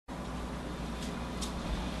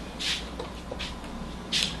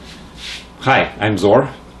Hi, I'm Zor.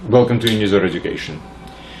 Welcome to Unizor Education.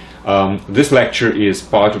 This lecture is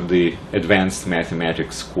part of the Advanced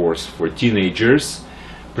Mathematics course for teenagers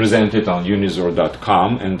presented on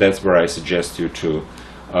unizor.com, and that's where I suggest you to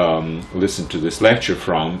listen to this lecture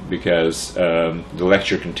from, because the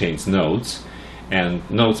lecture contains notes, and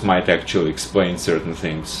notes might actually explain certain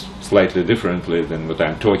things slightly differently than what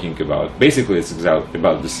I'm talking about. Basically, it's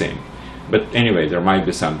about the same. But anyway, there might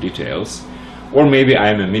be some details. Or maybe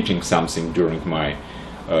I'm omitting something during my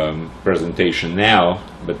presentation now,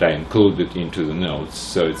 but I include it into the notes.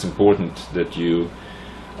 So it's important that you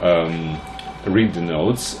read the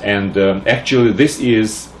notes. And actually, this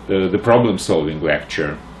is the problem-solving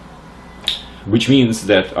lecture, which means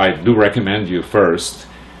that I do recommend you first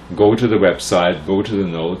go to the website, go to the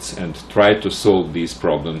notes, and try to solve these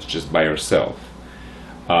problems just by yourself.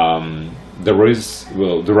 There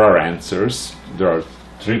are answers. There are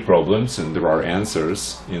 3 problems and there are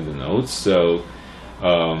answers in the notes. So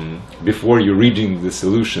before you're reading the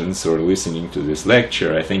solutions or listening to this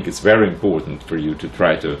lecture, I think it's very important for you to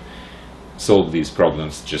try to solve these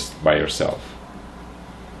problems just by yourself.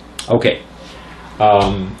 Okay,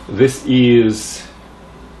 this is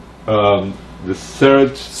the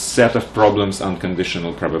third set of problems on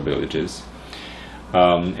conditional probabilities,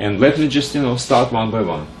 and let me just start one by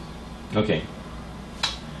one. Okay.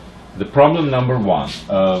 The problem number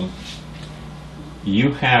 1,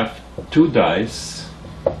 you have 2 dice,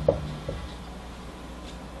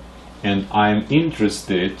 and I'm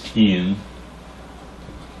interested in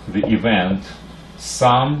the event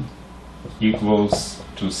sum equals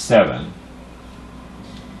to 7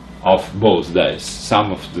 of both dice.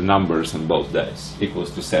 Sum of the numbers on both dice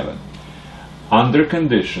equals to 7, under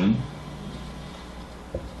condition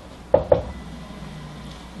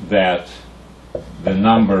that the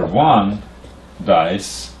number 1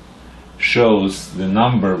 dice shows the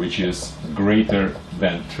number which is greater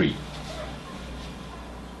than 3.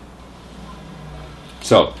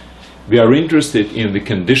 So we are interested in the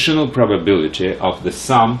conditional probability of the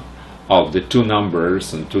sum of the 2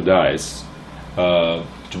 numbers and 2 dice to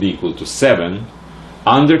be equal to 7,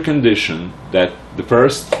 under condition that the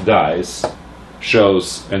first dice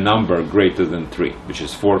shows a number greater than 3, which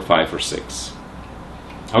is 4, 5, or 6.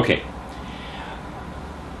 Okay.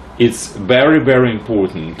 It's very, very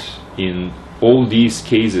important in all these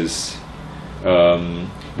cases,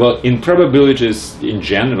 well, in probabilities in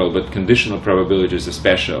general, but conditional probabilities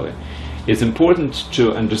especially, it's important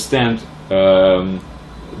to understand the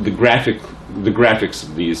graphics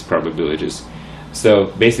of these probabilities.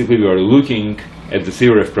 So basically we are looking at the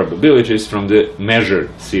theory of probabilities from the measure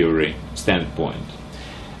theory standpoint.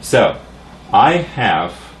 So I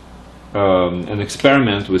have an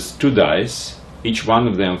experiment with 2 dice, each one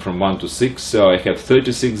of them from 1 to 6, so I have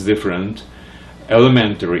 36 different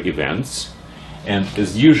elementary events, and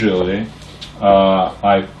as usually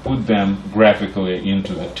I put them graphically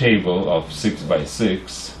into the table of 6 by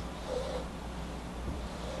 6.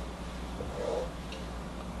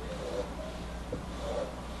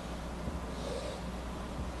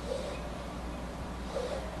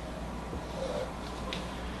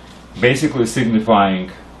 Basically signifying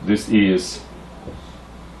this is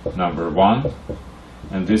number 1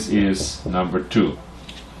 and this is number 2.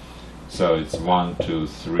 So it's 1, 2,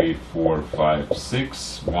 3, 4, 5,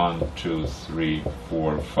 6, 1, 2, 3,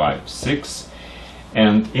 4, 5, 6,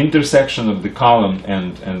 and intersection of the column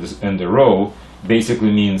and the row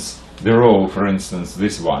basically means the row, for instance,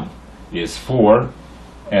 this one is 4,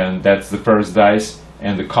 and that's the first dice,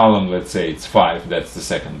 and the column, let's say it's 5, that's the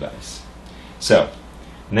second dice. So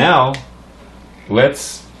now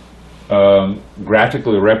let's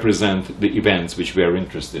graphically represent the events which we are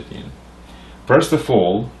interested in. First of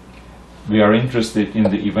all, we are interested in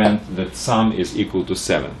the event that sum is equal to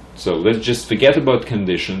 7. So let's just forget about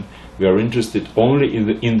condition. We are interested only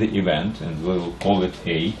in the event, and we'll call it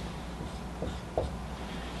A.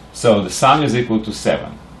 So the sum is equal to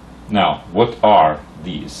 7. Now, what are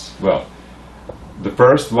these? Well, the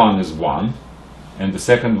first one is 1, and the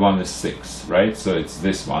second one is 6, right? So it's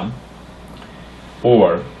this one,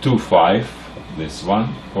 or 2, 5, this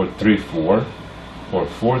one, or 3, 4, or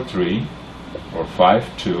 4, 3, or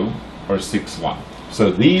 5, 2, or 6, 1.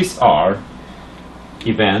 So these are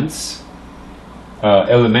events,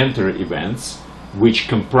 elementary events, which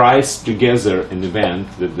comprise together an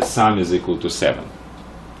event that the sum is equal to 7.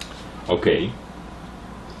 Okay.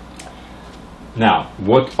 Now,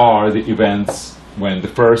 what are the events when the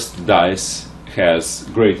first dice has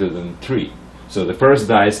greater than 3? So the first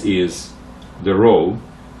dice is the row,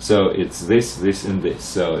 so it's this, this, and this.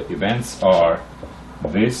 So events are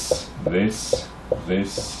this, this,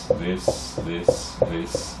 this, this, this,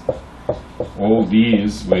 this, all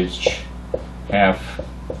these which have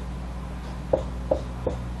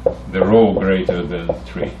the row greater than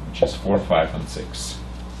 3, which is 4, 5, and 6.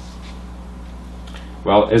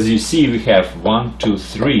 Well, as you see, we have 1, 2,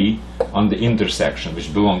 3 on the intersection,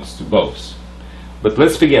 which belongs to both. But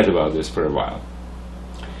let's forget about this for a while.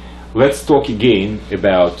 Let's talk again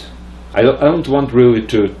about, I don't want really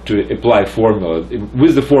to apply formula.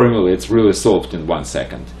 With the formula, it's really solved in 1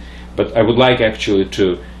 second. But I would like actually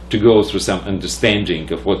to go through some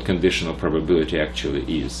understanding of what conditional probability actually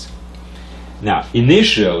is. Now,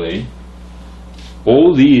 initially,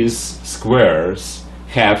 all these squares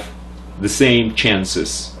have the same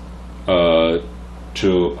chances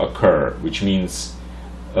to occur, which means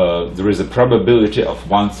there is a probability of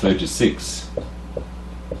 1/36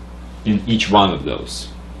 in each one of those,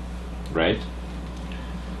 right?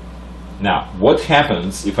 Now, what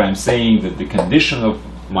happens if I'm saying that the condition of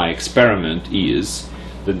my experiment is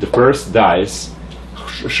that the first dice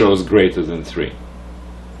shows greater than 3?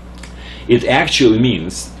 It actually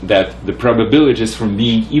means that the probabilities from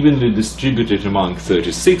being evenly distributed among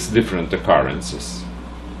 36 different occurrences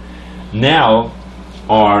now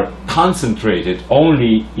are concentrated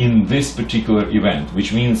only in this particular event,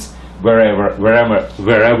 which means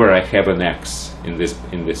wherever I have an x in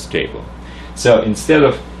this table. So instead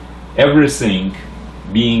of everything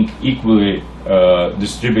being equally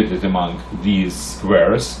distributed among these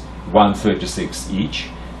squares, 1/36 each,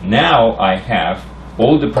 now I have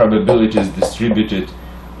all the probabilities distributed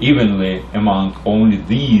evenly among only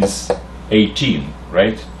these 18,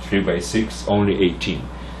 right? 3 by 6, only 18.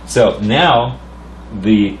 So now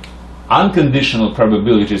the unconditional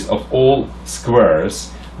probabilities of all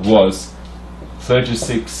squares was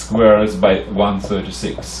 36 squares by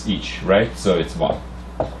 1/36 each, right? So it's 1.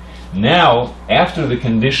 Now, after the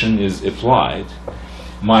condition is applied,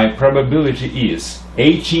 my probability is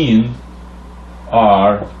 18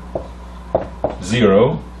 are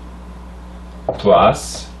 0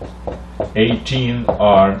 plus 18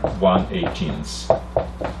 are 1/18,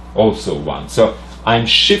 also 1. So I'm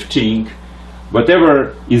shifting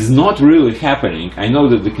whatever is not really happening. I know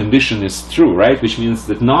that the condition is true, right? Which means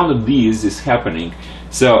that none of these is happening.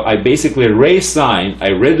 So I basically reassigned, I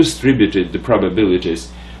redistributed the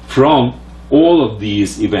probabilities from all of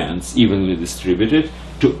these events evenly distributed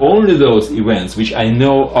to only those events which I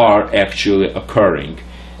know are actually occurring.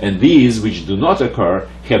 And these which do not occur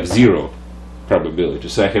have 0 probability.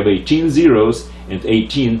 So I have 18 zeros and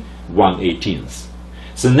 18 1/18.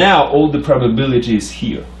 So now all the probability is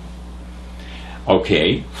here.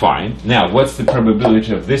 Okay, fine. Now what's the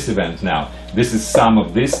probability of this event now? This is sum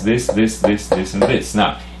of this, and this.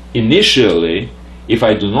 Now, initially, if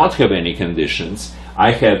I do not have any conditions,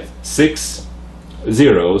 I had 6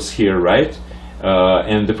 zeros here, right?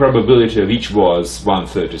 And the probability of each was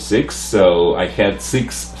 1/36, so I had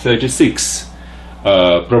 6/36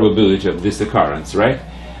 probability of this occurrence, right?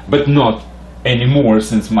 But not anymore,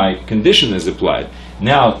 since my condition is applied.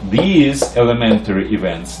 Now these elementary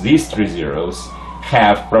events, these 3 zeros,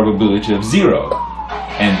 have probability of 0,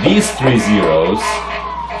 and these 3 zeros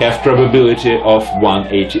have probability of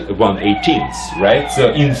 1/18, right? So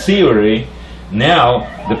in theory, now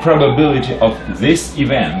the probability of this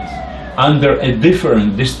event under a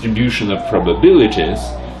different distribution of probabilities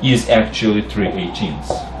is actually 3/18.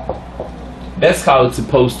 That's how it's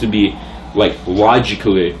supposed to be, like,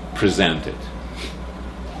 logically presented.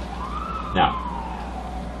 Now,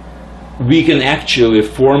 we can actually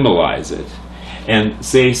formalize it and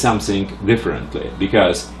say something differently,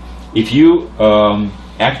 because if you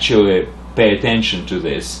actually pay attention to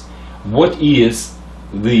this, what is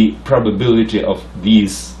the probability of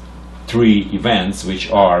these 3 events,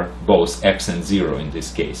 which are both x and 0 in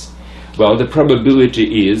this case? Well, the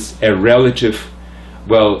probability is a relative,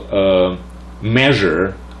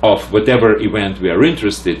 measure of whatever event we are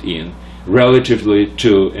interested in relatively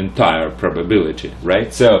to entire probability,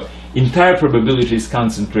 right? So entire probability is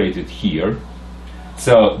concentrated here.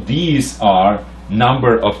 So these are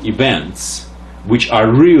number of events which are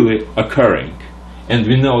really occurring, and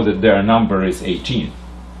we know that their number is 18.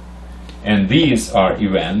 And these are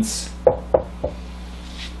events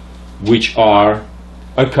which are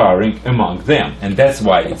occurring among them, and that's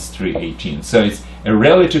why it's 3/18. So it's a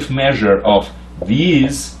relative measure of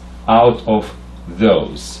these out of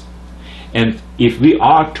those. And if we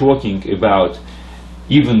are talking about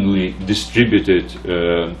evenly distributed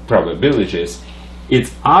probabilities,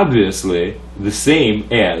 it's obviously the same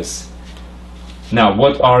as, now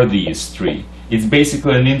what are these 3? It's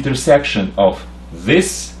basically an intersection of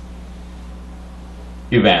this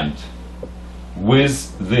event with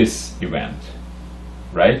this event,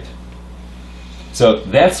 right? So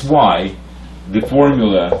that's why the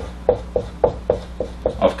formula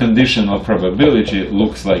of conditional probability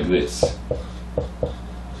looks like this.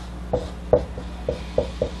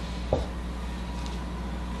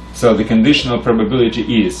 So the conditional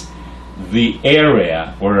probability is the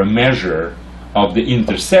area or a measure of the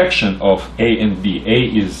intersection of A and B. A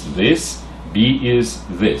is this, B is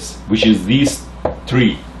this, which is these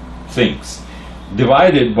three things,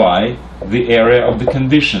 divided by the area of the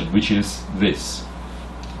condition, which is this.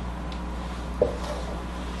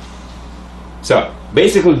 So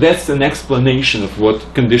basically that's an explanation of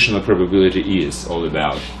what conditional probability is all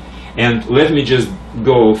about. And let me just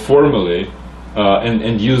go formally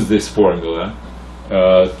and use this formula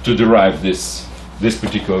to derive this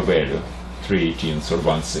particular value, 3/18 or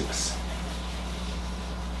 1/6.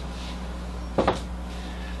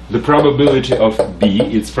 The probability of B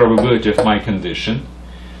is probability of my condition.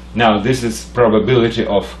 Now this is probability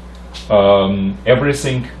of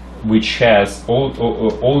everything which has all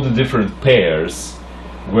the different pairs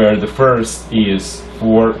where the first is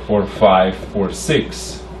 4 or 5 or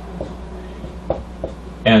 6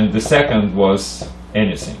 and the second was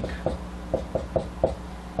anything.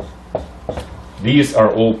 These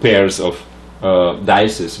are all pairs of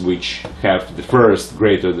dices which have the first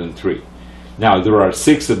greater than 3. Now there are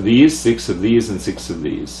 6 of these, 6 of these, and 6 of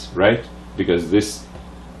these, right? Because this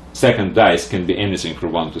second dice can be anything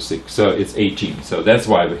from 1 to 6, so it's 18. So that's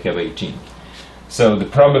why we have 18. So the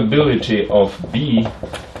probability of B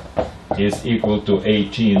is equal to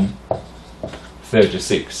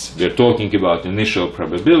 18/36. We're talking about initial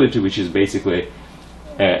probability, which is basically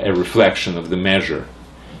a reflection of the measure.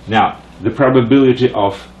 Now, the probability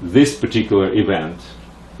of this particular event,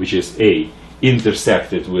 which is A,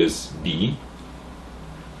 intersected with B,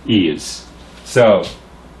 is, so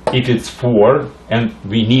if it's 4 and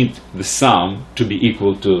we need the sum to be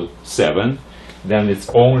equal to 7, then it's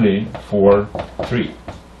only 4/3.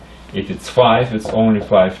 If it's 5, it's only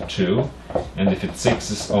 5/2, and if it's 6,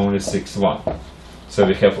 it's only 6/1. So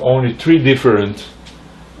we have only 3 different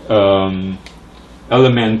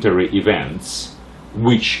elementary events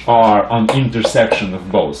which are on intersection of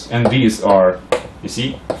both, and these are, you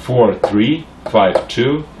see, 4/3,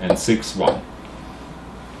 5/2, and 6/1.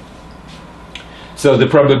 So the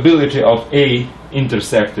probability of A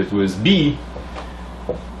intersected with B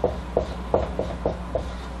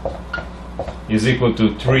is equal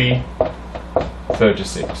to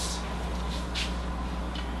 3/36.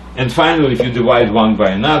 And finally, if you divide one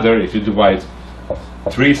by another, if you divide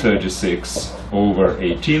 3/36 over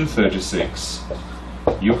 18/36,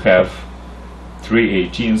 you have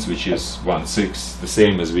 3/18, which is 1/6, the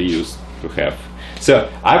same as we used to have. So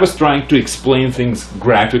I was trying to explain things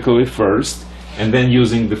graphically first, and then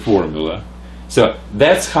using the formula. So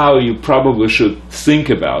that's how you probably should think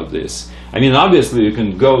about this. I mean, obviously you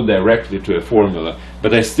can go directly to a formula,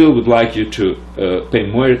 but I still would like you to pay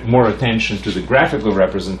more attention to the graphical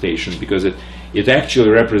representation, because it actually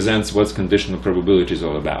represents what conditional probability is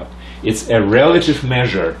all about. It's a relative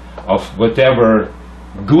measure of whatever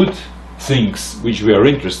good things which we are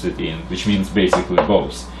interested in, which means basically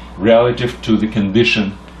both, relative to the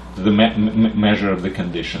condition, to the measure of the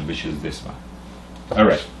condition, which is this one. All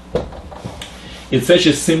right. It's such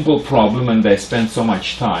a simple problem, and I spent so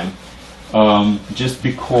much time just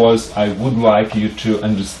because I would like you to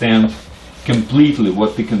understand completely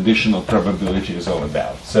what the conditional probability is all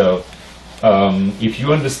about. So if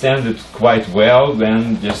you understand it quite well,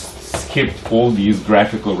 then just skip all these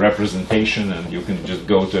graphical representation and you can just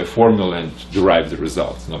go to a formula and derive the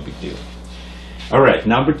results. No big deal. All right,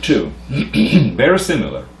 number 2. Very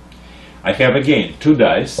similar. I have again 2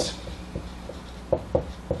 dice.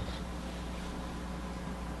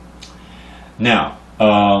 Now,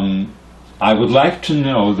 I would like to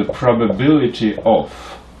know the probability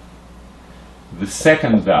of the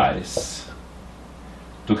second dice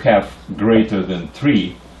to have greater than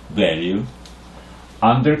 3 value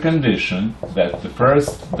under condition that the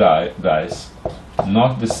first dice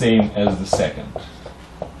not the same as the second.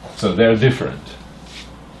 So they're different.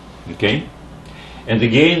 Okay? And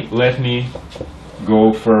again, let me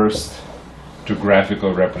go first to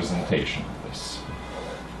graphical representation of this.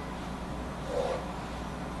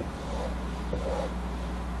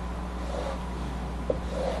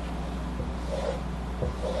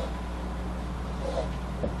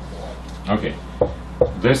 Okay,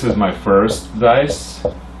 this is my first dice,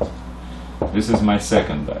 this is my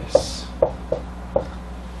second dice.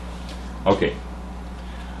 Okay,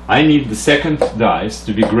 I need the second dice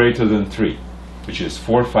to be greater than 3, which is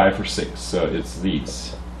 4, 5, or 6, so it's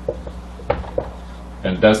these.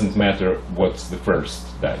 And doesn't matter what's the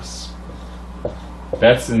first dice.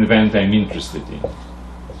 That's an event I'm interested in.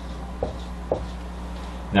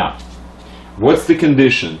 Now, what's the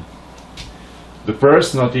condition? The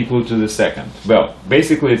first not equal to the second. Well,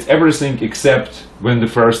 basically it's everything except when the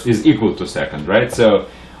first is equal to second, right? So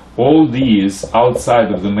all these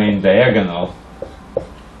outside of the main diagonal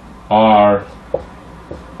are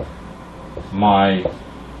my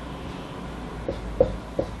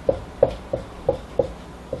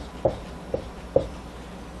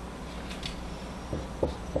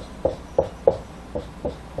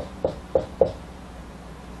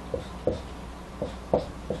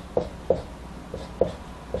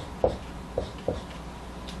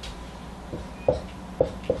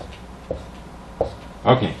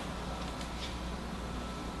okay.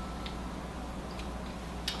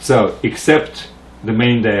 So except the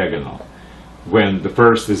main diagonal when the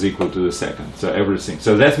first is equal to the second. So everything.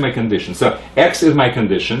 So that's my condition. So X is my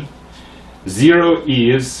condition. 0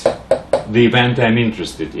 is the event I'm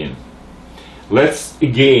interested in. Let's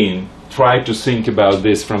again try to think about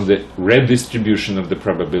this from the redistribution of the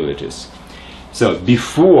probabilities. So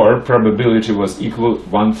before, probability was equal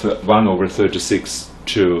 1 over 36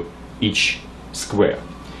 to each square.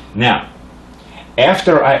 Now,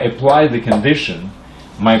 after I apply the condition,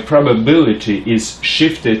 my probability is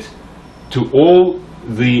shifted to all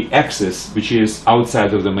the x's which is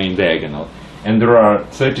outside of the main diagonal. And there are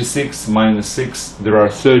 36 minus 6, there are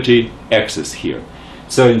 30 x's here.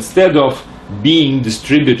 So instead of being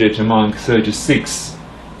distributed among 36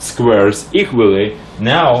 squares equally,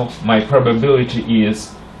 now my probability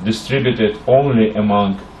is distributed only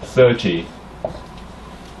among 30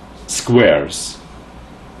 squares.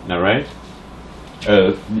 Alright?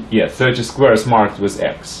 Yeah, 30 squares marked with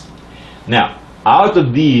X. Now, out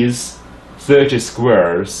of these 30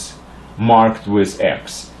 squares marked with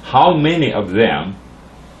X, how many of them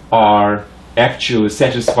are actually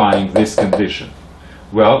satisfying this condition?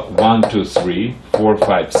 Well, 1, 2, 3, 4,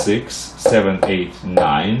 5, 6, 7, 8,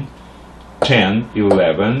 9, 10,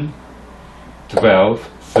 11, 12,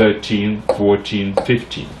 13, 14,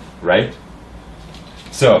 15, right?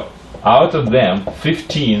 So, out of them,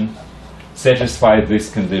 15 satisfy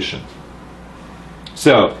this condition.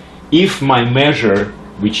 So, if my measure,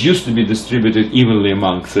 which used to be distributed evenly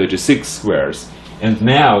among 36 squares, and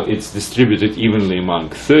now it's distributed evenly among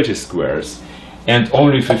 30 squares, and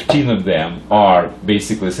only 15 of them are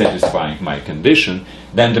basically satisfying my condition,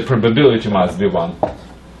 then the probability must be 1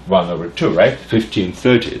 over 2, right? 15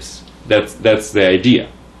 thirties. That's the idea.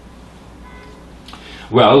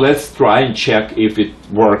 Well, let's try and check if it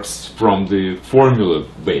works from the formula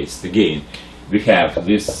based. Again, we have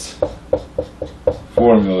this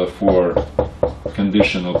formula for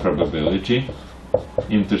conditional probability,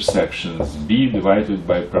 intersections B divided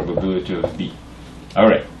by probability of B.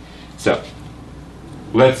 Alright, so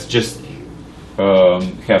let's just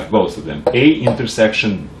have both of them, A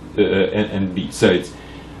intersection and B. So it's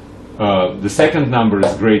the second number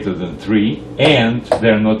is greater than 3 and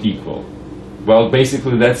they're not equal. Well,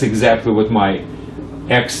 basically that's exactly what my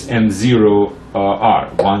X and 0 are.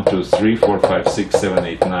 1, 2, 3, 4, 5, 6, 7,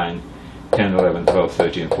 8, 9, 10, 11, 12,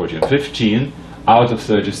 13, 14, 15 out of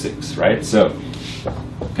 36, right? So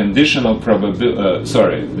conditional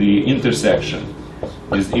probability, the intersection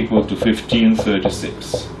is equal to 15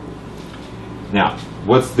 36. Now,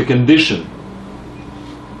 what's the condition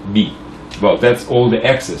B? Well, that's all the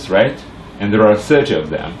x's, right? And there are 30 of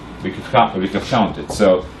them. We have counted.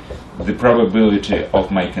 So the probability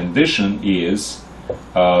of my condition is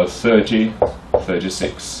 30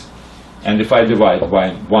 36. And if I divide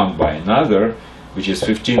one by another, which is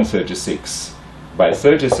 15 36 by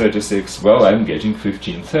 30 36, well, I'm getting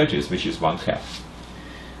 15 30s, which is 1/2.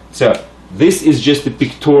 So this is just a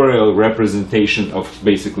pictorial representation of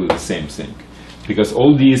basically the same thing, because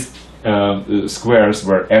all these squares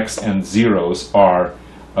where x and zeros are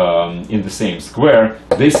in the same square,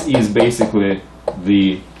 this is basically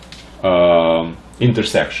the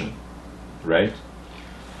intersection, right?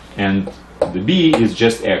 And the B is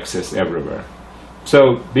just x's everywhere.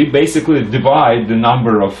 So we basically divide the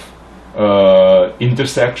number of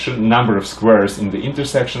number of squares in the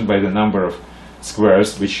intersection by the number of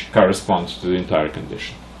squares which correspond to the entire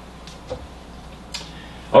condition.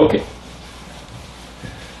 Okay,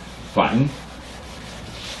 fine.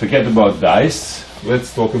 Forget about dice.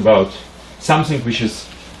 Let's talk about something which is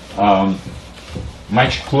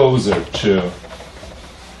much closer to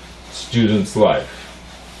students' life.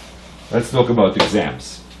 Let's talk about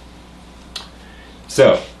exams.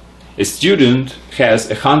 So, a student has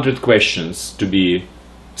 100 questions to be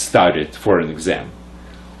studied for an exam.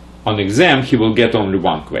 On exam, he will get only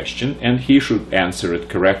one question, and he should answer it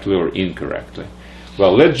correctly or incorrectly.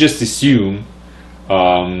 Well, let's just assume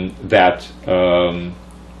that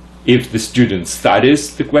If the student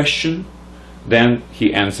studies the question, then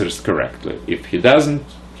he answers correctly. If he doesn't,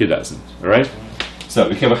 he doesn't. All right? So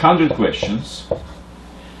we have 100 questions,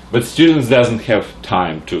 but students doesn't have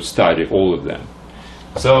time to study all of them.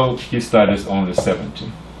 So he studies only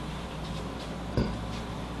 70.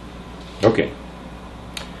 Okay.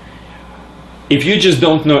 If you just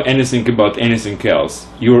don't know anything about anything else,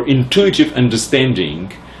 your intuitive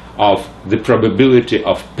understanding of the probability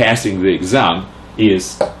of passing the exam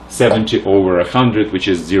is 70 over 100, which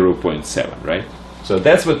is 0.7, right? So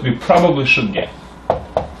that's what we probably should get.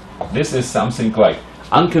 This is something like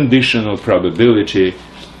unconditional probability,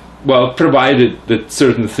 well, provided that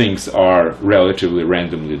certain things are relatively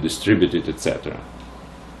randomly distributed, etc.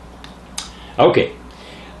 Okay,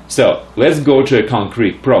 so let's go to a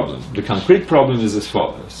concrete problem. The concrete problem is as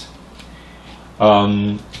follows.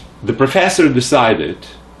 The professor decided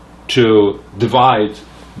to divide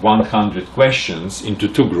 100 questions into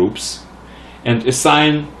 2 groups and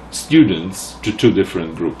assign students to 2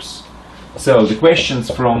 different groups. So the questions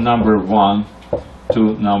from number 1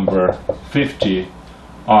 to number 50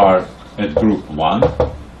 are at group 1,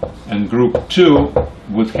 and group 2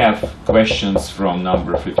 would have questions from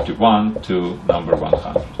number 51 to number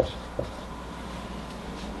 100.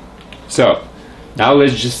 So now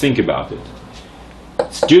let's just think about it.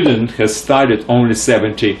 Student has studied only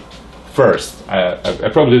 70 first, I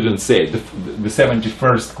probably didn't say it, the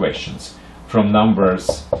 71st questions from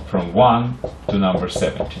numbers from 1 to number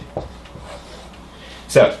 70.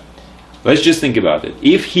 So let's just think about it.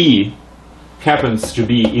 If he happens to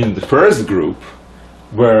be in the first group,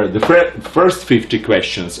 where the first 50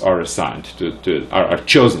 questions are assigned are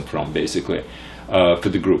chosen from, basically, for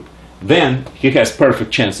the group, then he has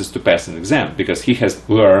perfect chances to pass an exam, because he has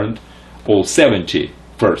learned all 70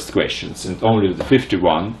 first questions, and only the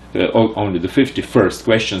 51st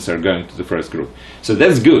questions are going to the first group. So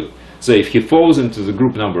that's good. So if he falls into the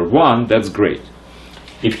group number 1, that's great.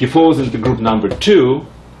 If he falls into group number 2,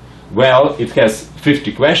 well, it has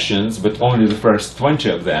 50 questions, but only the first 20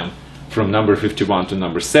 of them, from number 51 to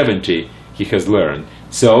number 70, he has learned.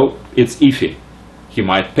 So it's iffy. He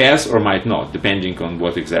might pass or might not, depending on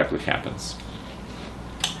what exactly happens.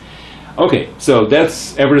 Okay, so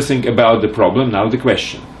that's everything about the problem. Now the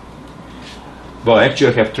question. Well,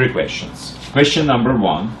 actually I have 3 questions. Question number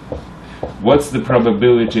 1. What's the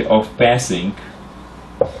probability of passing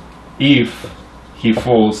if he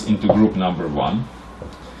falls into group number 1?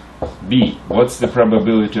 B. What's the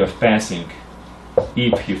probability of passing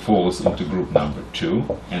if he falls into group number 2?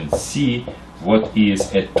 And C. What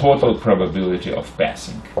is a total probability of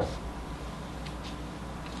passing?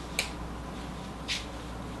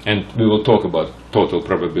 And we will talk about total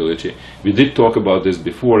probability. We did talk about this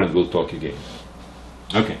before, and we'll talk again.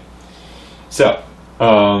 Okay. So,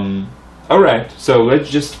 alright, so let's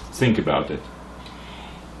just think about it.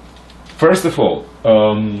 First of all,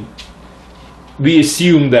 we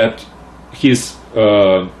assume that his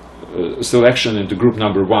selection into group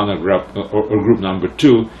number 1 or group number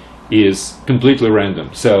 2 is completely random.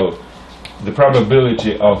 So the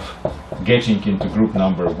probability of getting into group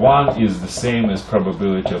number 1 is the same as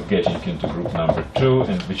probability of getting into group number 2,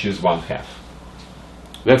 and which is 1/2.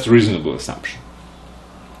 That's a reasonable assumption.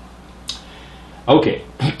 Okay.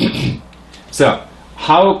 So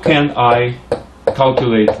how can I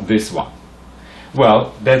calculate this one?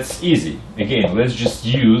 Well, that's easy. Again, let's just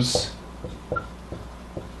use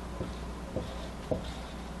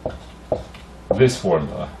this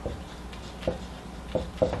formula.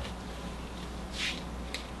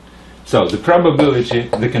 So the probability,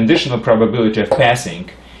 the conditional probability of passing,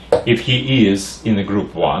 if he is in a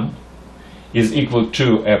group 1, is equal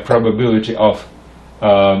to a probability of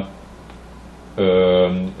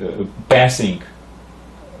passing,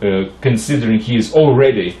 considering he is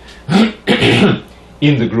already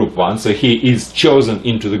in the group 1, so he is chosen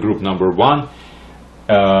into the group number 1,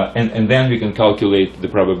 and then we can calculate the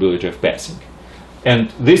probability of passing.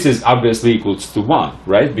 And this is obviously equals to 1,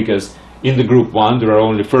 right? Because in the group 1 there are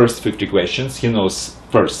only first 50 questions, he knows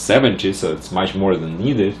first 70, so it's much more than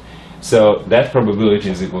needed. So that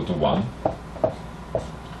probability is equal to 1.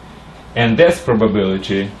 And that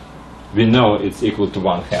probability, we know it's equal to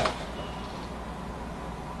 1/2.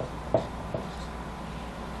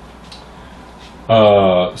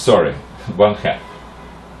 Sorry, 1/2.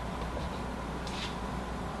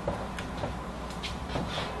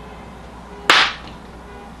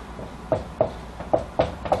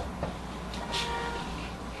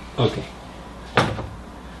 Okay.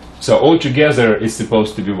 So altogether is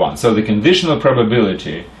supposed to be 1. So the conditional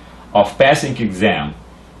probability of passing exam,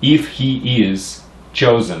 if he is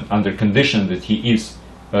chosen under condition that he is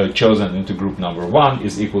chosen into group number 1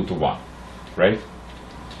 is equal to 1, right?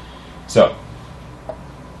 So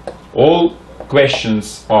all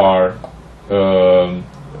questions are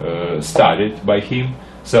studied by him,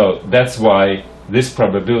 so that's why this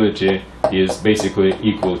probability is basically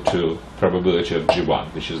equal to probability of G1,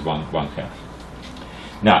 which is 1/2.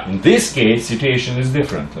 Now, in this case, situation is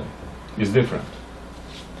different.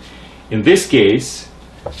 In this case,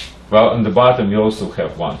 well, on the bottom you also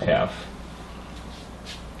have 1/2.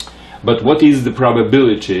 But what is the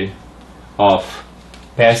probability of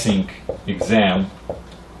passing exam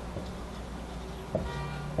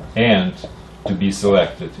and to be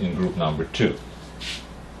selected in group number 2?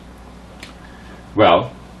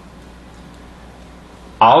 Well,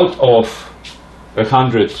 out of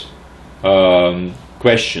 100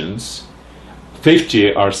 questions,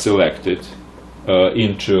 50 are selected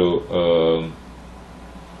into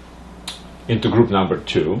group number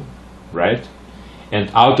 2, right? And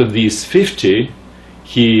out of these 50,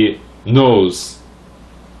 he knows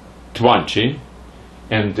 20,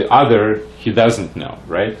 and the other he doesn't know,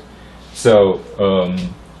 right? So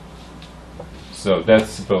so that's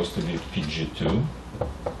supposed to be PG2.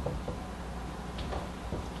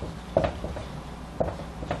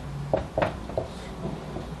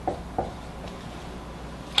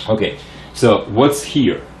 Okay, so what's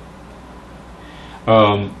here?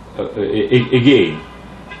 Again,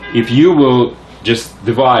 if you will just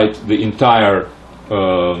divide the entire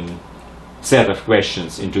set of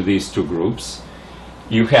questions into these two groups,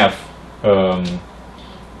 you have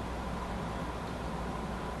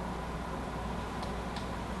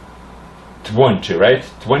 20, right?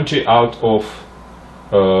 20 out of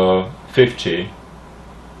 50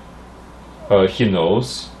 he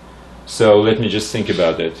knows. So let me just think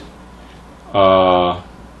about it.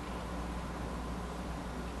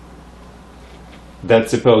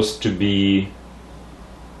 That's supposed to be,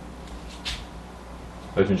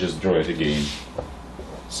 let me just draw it again.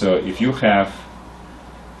 So if you have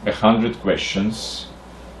 100 questions,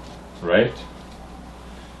 right?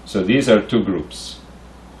 So these are two groups.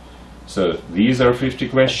 So these are 50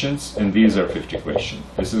 questions and these are 50 questions.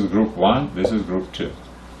 This is group 1, this is group 2,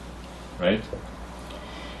 right?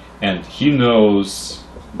 And he knows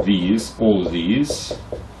these, all these,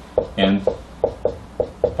 and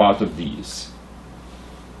part of these.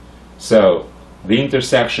 So the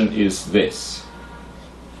intersection is this,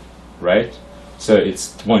 right? So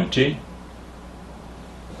it's 20,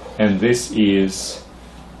 and this is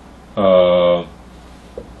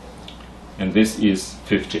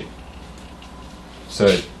 50.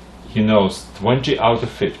 So he knows 20 out of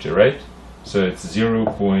 50, right? So it's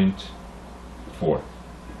 0.4.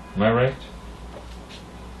 Am I right?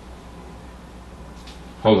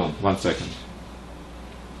 Hold on 1 second.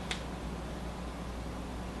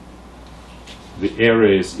 The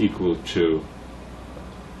area is equal to,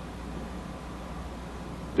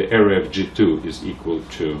 the area of G2 is equal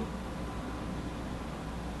to,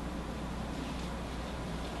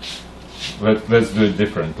 let's do it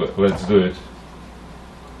different. Let's do it.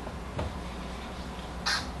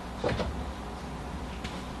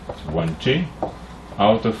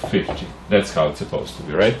 Out of 50. That's how it's supposed to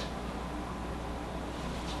be, right?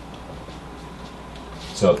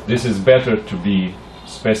 So this is better to be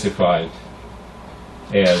specified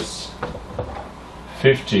as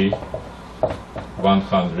 50,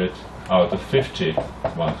 100 out of 50,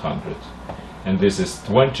 100. And this is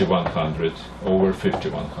 20, 100 over 50,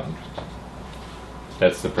 100.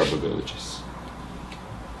 That's the probabilities.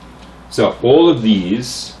 So all of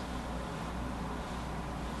these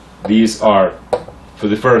are, for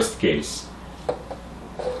the first case,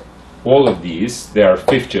 all of these, there are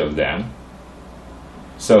 50 of them.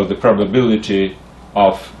 So the probability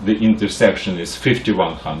of the intersection is 50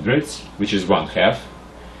 100ths, which is 1/2.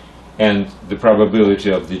 And the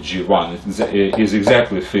probability of the G1 is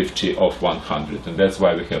exactly 50 of 100, and that's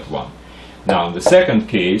why we have 1. Now, in the second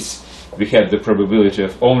case, we have the probability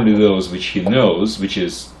of only those which he knows, which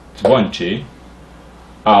is 20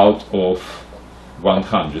 out of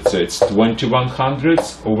 100. So it's 20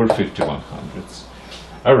 100ths over 50 100ths.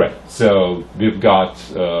 All right, so we've got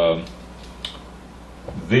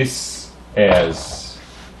this as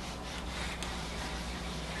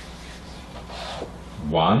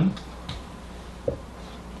 1,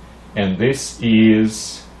 and this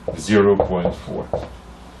is 0.4,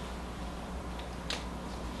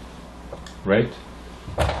 right?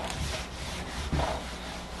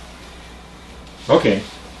 Okay,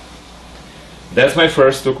 that's my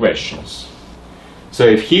first two questions. So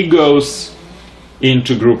if he goes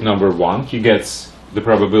into group number 1, he gets the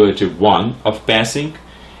probability 1 of passing,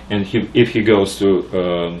 and if he goes to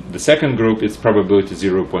the second group, it's probability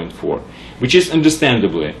 0.4, which is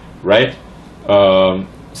understandably, right?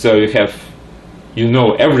 So you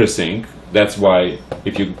know everything. That's why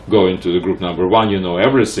if you go into the group number 1, you know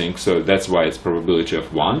everything, so that's why it's probability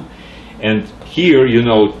of 1. And here you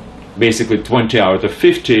know basically 20 out of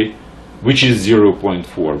 50, which is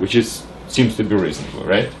 0.4, which seems to be reasonable,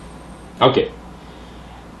 right? Okay.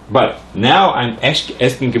 But now I'm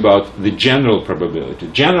asking about the general probability.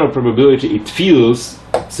 General probability, it feels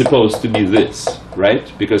supposed to be this,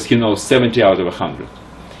 right? Because he knows 70 out of 100.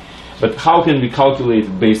 But how can we calculate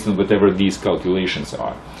it based on whatever these calculations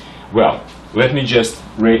are? Well, let me just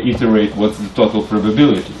reiterate what the total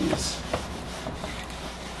probability is.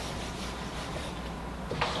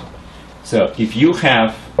 So if you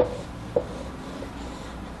have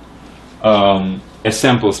a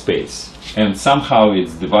sample space and somehow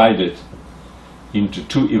it's divided into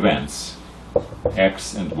two events,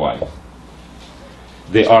 x and y,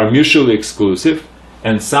 they are mutually exclusive,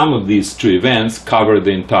 and some of these two events cover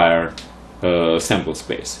the entire sample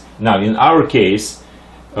space. Now in our case,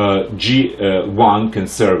 G1 can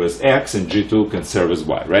serve as x and G2 can serve as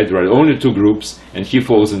y, right? There are only two groups and he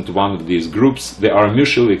falls into one of these groups. They are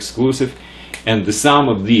mutually exclusive, and the sum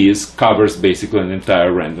of these covers basically an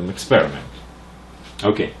entire random experiment.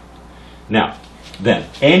 Okay, now then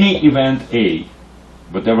any event A,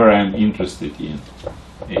 whatever I'm interested in,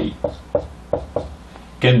 A,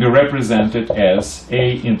 can be represented as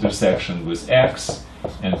A intersection with x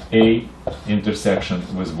and A intersection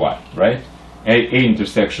with y, right? A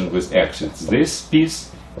intersection with x is this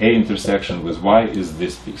piece, A intersection with y is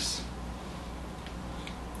this piece.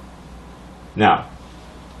 Now,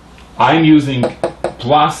 I'm using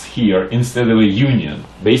plus here instead of a union.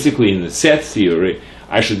 Basically, in the set theory,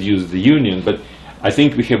 I should use the union, but I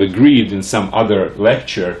think we have agreed in some other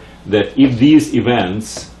lecture that if these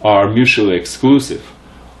events are mutually exclusive,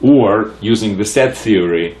 or using the set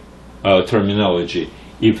theory terminology,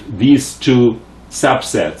 if these two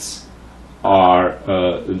subsets are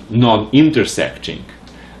non-intersecting,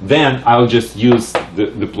 then I'll just use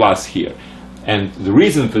the plus here. And the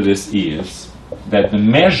reason for this is that the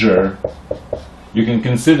measure, you can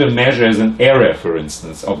consider measure as an area, for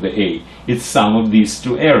instance, of the A. It's sum of these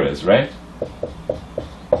two areas, right?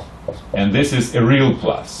 And this is a real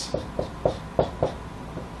plus.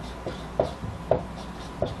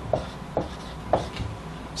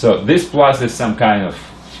 So this plus is some kind of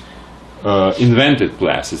invented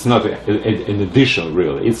plus. It's not an addition,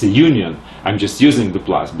 really. It's a union. I'm just using the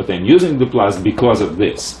plus, but I'm using the plus because of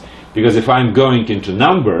this. Because if I'm going into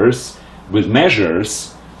numbers with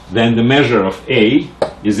measures, then the measure of A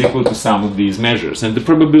is equal to sum of these measures. And the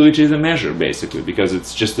probability is a measure, basically, because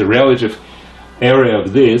it's just the relative area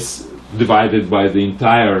of this divided by the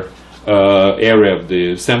entire area of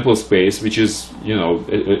the sample space, which is, you know,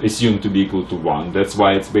 assumed to be equal to 1. That's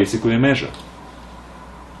why it's basically a measure.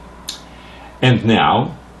 And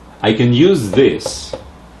now I can use this.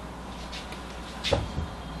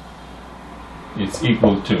 It's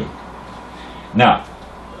equal to. Now,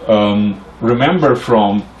 remember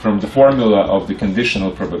from the formula of the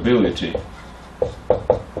conditional probability,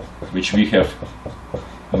 which we have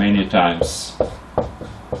many times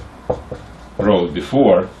wrote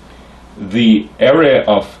before, the area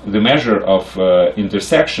of the measure of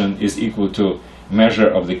intersection is equal to measure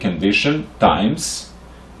of the condition times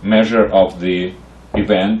measure of the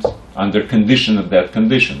event under condition of that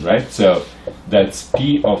condition, right? So that's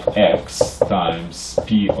P of x times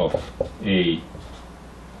P of A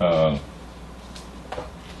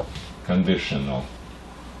conditional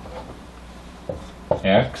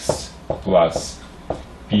x plus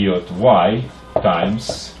P of y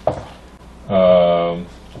times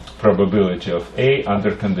probability of A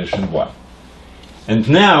under condition y. And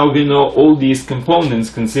now we know all these components,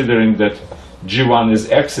 considering that G1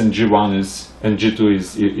 is x and G1 is and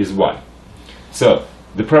G2 is y. So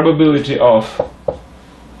the probability of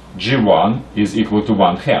G1 is equal to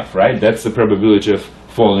 1/2, right? That's the probability of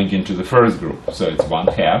falling into the first group. So it's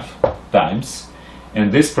 1/2 times,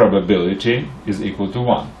 and this probability is equal to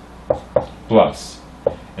 1 plus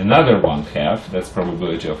another 1/2, that's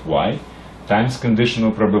probability of y, times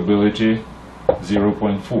conditional probability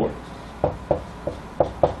 0.4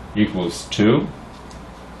 equals 2,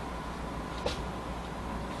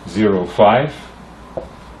 0.5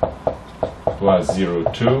 plus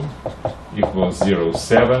 0.2 equals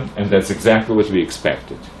 0.7, and that's exactly what we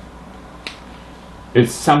expected.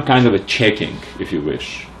 It's some kind of a checking, if you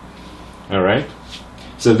wish. All right?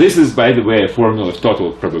 So this is, by the way, a formula of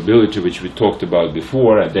total probability, which we talked about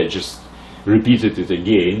before, and I just repeated it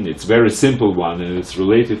again. It's a very simple one, and it's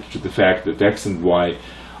related to the fact that x and y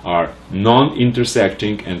are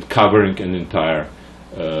non-intersecting and covering an entire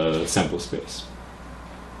sample space.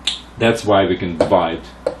 That's why we can divide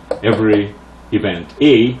every event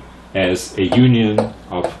A as a union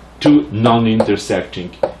of two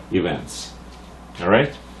non-intersecting events. All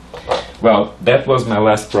right? Well, that was my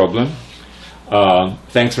last problem.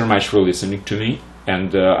 Thanks very much for listening to me,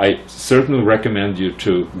 and I certainly recommend you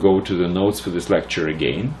to go to the notes for this lecture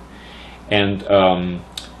again and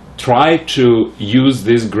try to use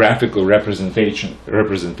this graphical representation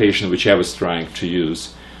which I was trying to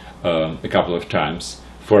use a couple of times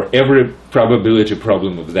for every probability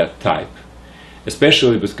problem of that type.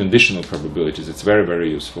 Especially with conditional probabilities, it's very, very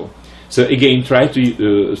useful. So again, try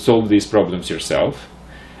to solve these problems yourself.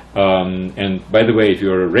 And by the way, if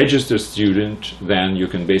you're a registered student, then you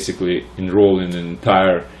can basically enroll in an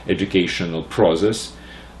entire educational process.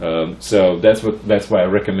 So that's why I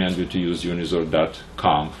recommend you to use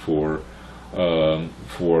unizor.com for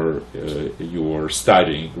your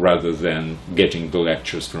studying, rather than getting the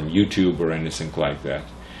lectures from YouTube or anything like that.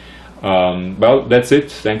 Well, that's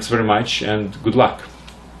it. Thanks very much and good luck.